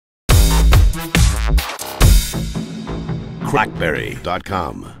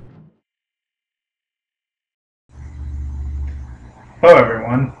CrackBerry.com. Hello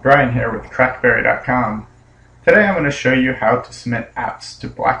everyone, Brian here with CrackBerry.com. Today I'm going to show you how to submit apps to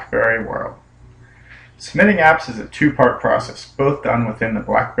BlackBerry World. Submitting apps is a two-part process, both done within the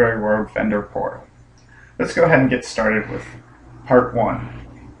BlackBerry World vendor portal. Let's go ahead and get started with part one.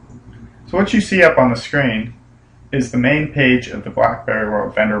 So what you see up on the screen is the main page of the BlackBerry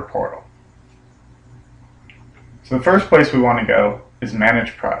World vendor portal. So the first place we want to go is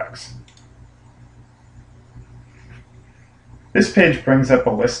Manage Products. This page brings up a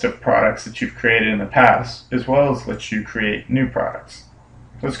list of products that you've created in the past, as well as lets you create new products.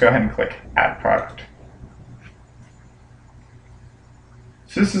 So let's go ahead and click Add Product.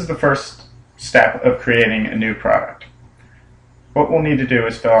 So this is the first step of creating a new product. What we'll need to do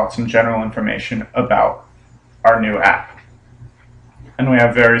is fill out some general information about our new app. And we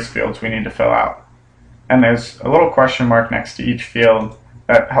have various fields we need to fill out. And there's a little question mark next to each field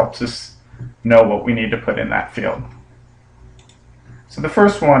that helps us know what we need to put in that field. So the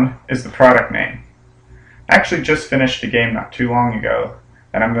first one is the product name. I actually just finished a game not too long ago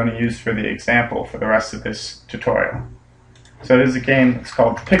that I'm going to use for the example for the rest of this tutorial. So it is a game that's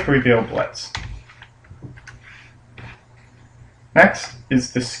called Pick Reveal Blitz. Next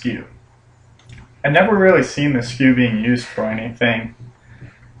is the SKU. I've never really seen the SKU being used for anything,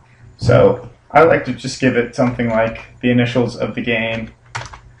 so I like to just give it something like the initials of the game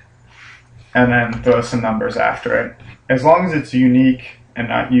and then throw some numbers after it. As long as it's unique and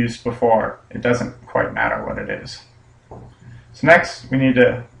not used before, it doesn't quite matter what it is. So next, we need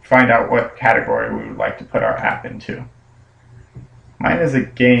to find out what category we would like to put our app into. Mine is a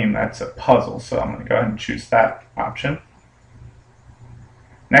game that's a puzzle, so I'm going to go ahead and choose that option.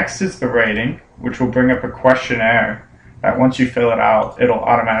 Next is the rating, which will bring up a questionnaire that once you fill it out, it'll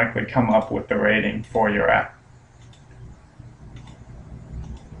automatically come up with the rating for your app.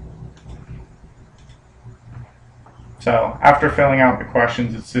 So after filling out the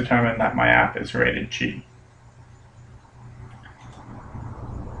questions, it's determined that my app is rated G.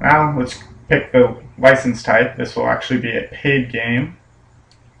 Now let's pick the license type. This will actually be a paid game.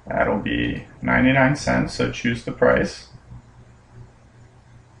 That'll be 99 cents, so choose the price.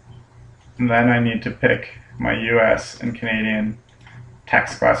 And then I need to pick my US and Canadian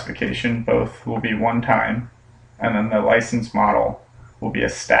tax classification. Both will be one time. And then the license model will be a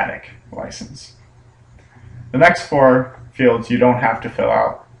static license. The next four fields you don't have to fill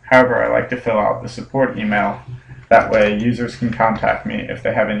out. However, I like to fill out the support email. That way users can contact me if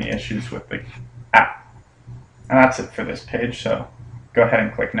they have any issues with the app. And that's it for this page, so go ahead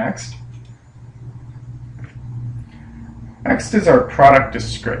and click Next. Next is our product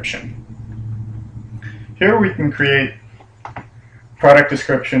description. Here we can create product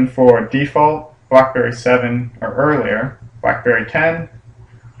description for default, BlackBerry 7 or earlier, BlackBerry 10,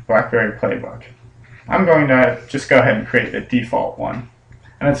 BlackBerry Playbook. I'm going to just go ahead and create a default one.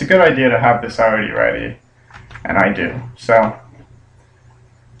 And it's a good idea to have this already ready, and I do. So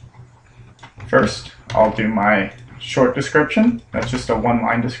first, I'll do my short description. That's just a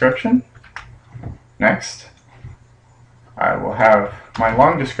one-line description. Next, I will have my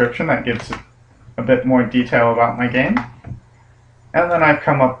long description that gives a bit more detail about my game. And then I've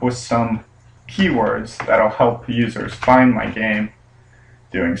come up with some keywords that'll help users find my game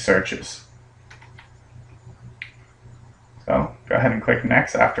doing searches. So go ahead and click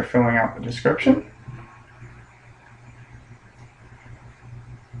Next after filling out the description.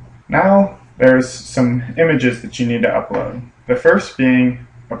 Now there's some images that you need to upload. The first being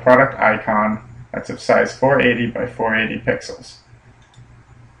a product icon that's of size 480 by 480 pixels.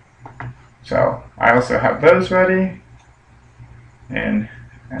 So I also have those ready in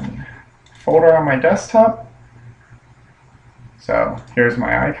a folder on my desktop. So here's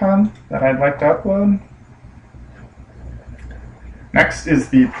my icon that I'd like to upload. Next is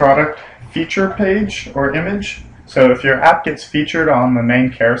the product feature page or image. So if your app gets featured on the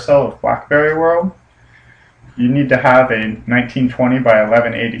main carousel of BlackBerry World, you need to have a 1920 by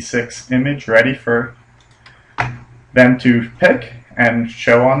 1186 image ready for them to pick and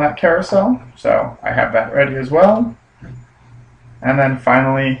show on that carousel. So I have that ready as well. And then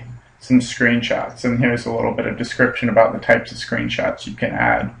finally, some screenshots. And here's a little bit of description about the types of screenshots you can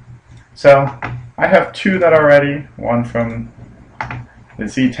add. So I have two that are ready, one from the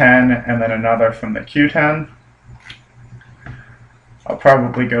Z10 and then another from the Q10. I'll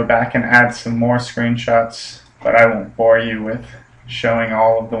probably go back and add some more screenshots, but I won't bore you with showing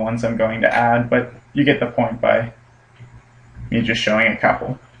all of the ones I'm going to add, but you get the point by me just showing a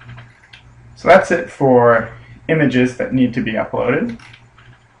couple. So that's it for images that need to be uploaded.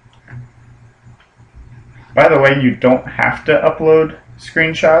 By the way, you don't have to upload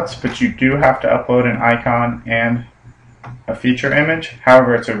screenshots, but you do have to upload an icon and a feature image.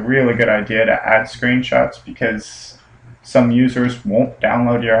 However, it's a really good idea to add screenshots because some users won't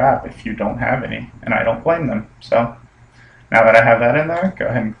download your app if you don't have any, and I don't blame them. So now that I have that in there, go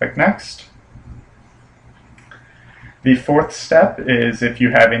ahead and click Next. The fourth step is if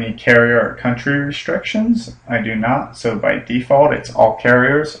you have any carrier or country restrictions. I do not, so by default it's all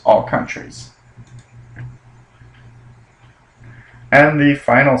carriers, all countries. And the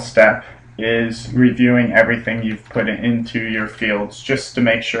final step is reviewing everything you've put into your fields just to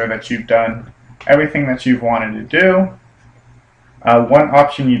make sure that you've done everything that you've wanted to do. One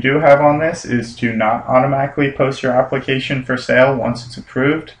option you do have on this is to not automatically post your application for sale once it's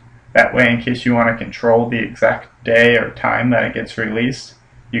approved. That way, in case you want to control the exact day or time that it gets released,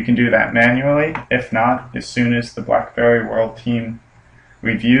 you can do that manually. If not, as soon as the BlackBerry World team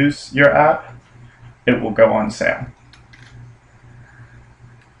reviews your app, it will go on sale.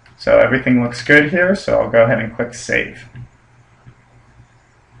 So everything looks good here, so I'll go ahead and click Save.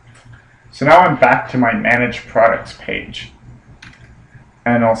 So now I'm back to my Manage Products page,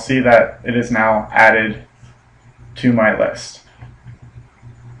 and I'll see that it is now added to my list.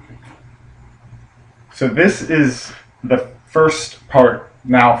 So this is the first part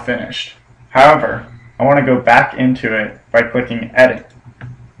now finished. However, I want to go back into it by clicking Edit.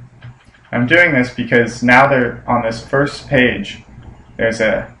 I'm doing this because now they're on this first page, there's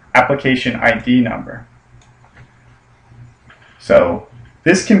a application ID number. So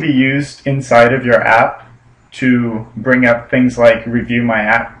this can be used inside of your app to bring up things like Review My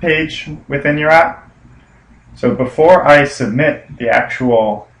App page within your app. So before I submit the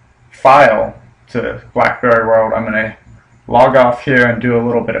actual file to BlackBerry World, I'm going to log off here and do a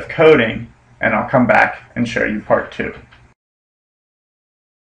little bit of coding, and I'll come back and show you part 2.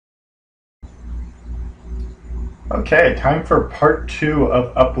 Okay, time for part 2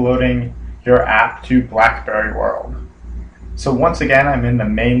 of uploading your app to BlackBerry World. So once again, I'm in the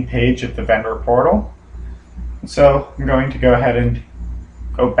main page of the vendor portal. So I'm going to go ahead and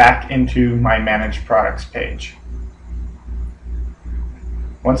go back into my Manage Products page.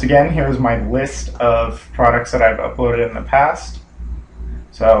 Once again, here's my list of products that I've uploaded in the past.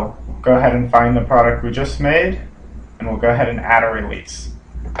 So go ahead and find the product we just made, and we'll go ahead and add a release.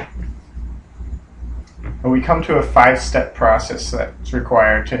 And we come to a 5-step process that's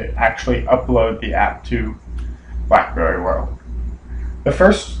required to actually upload the app to BlackBerry World. The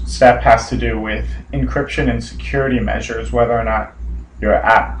first step has to do with encryption and security measures, whether or not your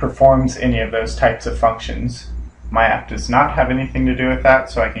app performs any of those types of functions. My app does not have anything to do with that,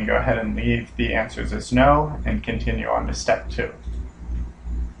 so I can go ahead and leave the answers as no and continue on to step 2.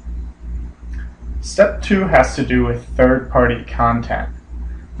 Step 2 has to do with third-party content.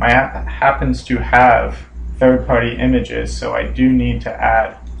 My app happens to have third-party images, so I do need to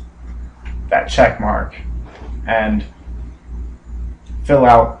add that check mark and fill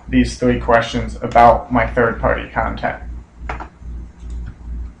out these 3 questions about my third-party content.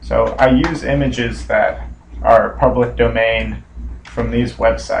 So I use images that are public domain from these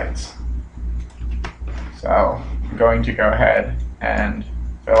websites. So I'm going to go ahead and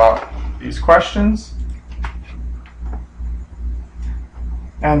fill out these questions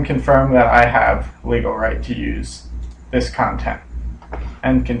and confirm that I have legal right to use this content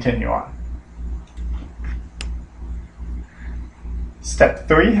and continue on. Step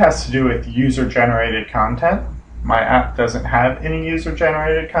 3 has to do with user-generated content. My app doesn't have any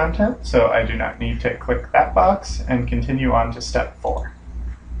user-generated content, so I do not need to click that box and continue on to step 4.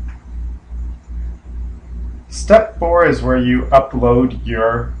 Step 4 is where you upload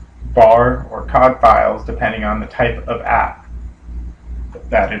your bar or cog files depending on the type of app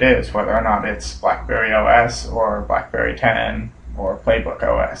that it is, whether or not it's BlackBerry OS or BlackBerry 10 or Playbook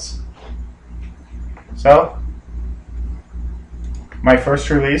OS. So my first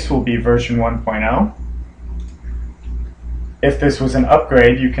release will be version 1.0. If this was an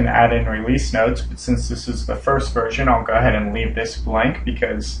upgrade, you can add in release notes, but since this is the first version, I'll go ahead and leave this blank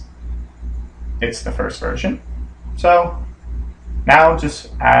because it's the first version. So now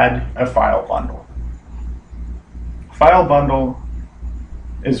just add a file bundle. File bundle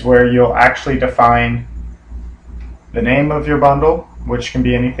is where you'll actually define the name of your bundle, which can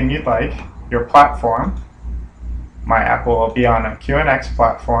be anything you'd like, your platform. My app will be on a QNX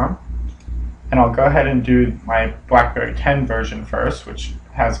platform. And I'll go ahead and do my BlackBerry 10 version first, which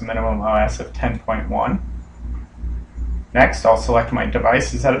has minimum OS of 10.1. Next, I'll select my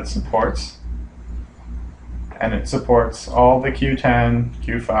devices that it supports. And it supports all the Q10,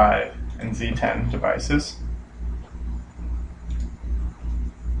 Q5, and Z10 devices.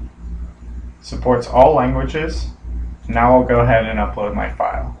 supports all languages. Now I'll go ahead and upload my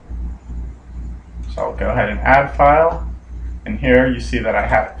file. So I'll go ahead and add file, and here you see that I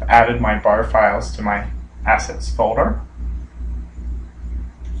have added my bar files to my assets folder.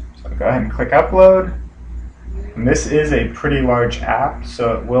 So I'll go ahead and click upload. And this is a pretty large app,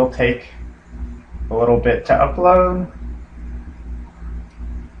 so it will take a little bit to upload.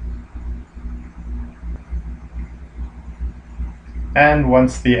 And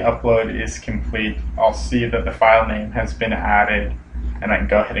once the upload is complete, I'll see that the file name has been added, and I can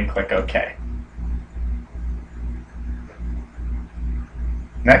go ahead and click OK.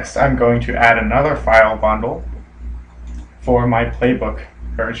 Next, I'm going to add another file bundle for my playbook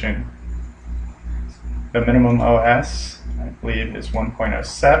version. The minimum OS, I believe, is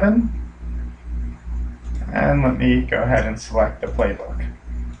 1.07. And let me go ahead and select the playbook.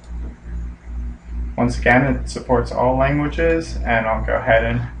 Once again, it supports all languages, and I'll go ahead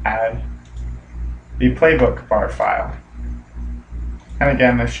and add the playbook bar file. And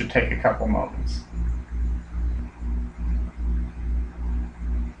again, this should take a couple moments.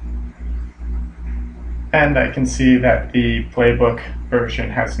 And I can see that the playbook version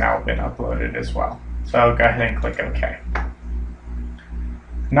has now been uploaded as well. So I'll go ahead and click OK.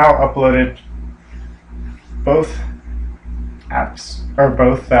 Now uploaded both apps, or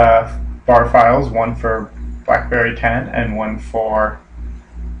both bar files, one for BlackBerry 10 and one for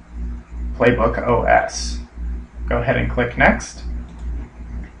Playbook OS. Go ahead and click Next.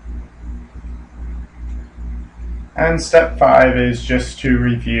 And step 5 is just to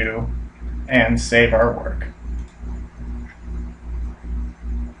review and save our work.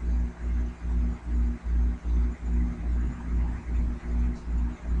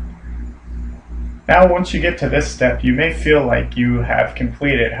 Now, once you get to this step, you may feel like you have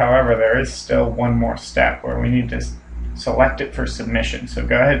completed. However, there is still one more step where we need to select it for submission. So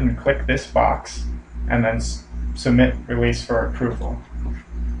go ahead and click this box and then submit release for approval.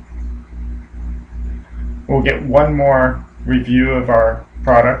 We'll get one more review of our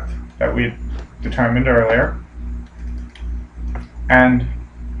product that we determined earlier, and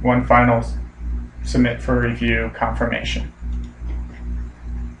one final submit for review confirmation.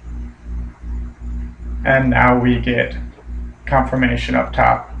 And now we get confirmation up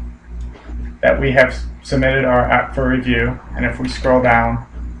top that we have submitted our app for review, and if we scroll down,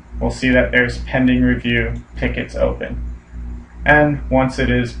 we'll see that there's pending review tickets open. And once it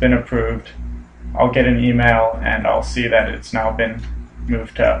has been approved, I'll get an email and I'll see that it's now been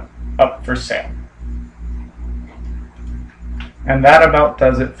moved to up for sale. And that about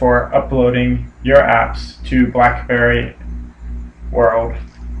does it for uploading your apps to BlackBerry World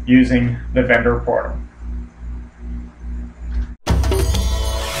using the vendor portal.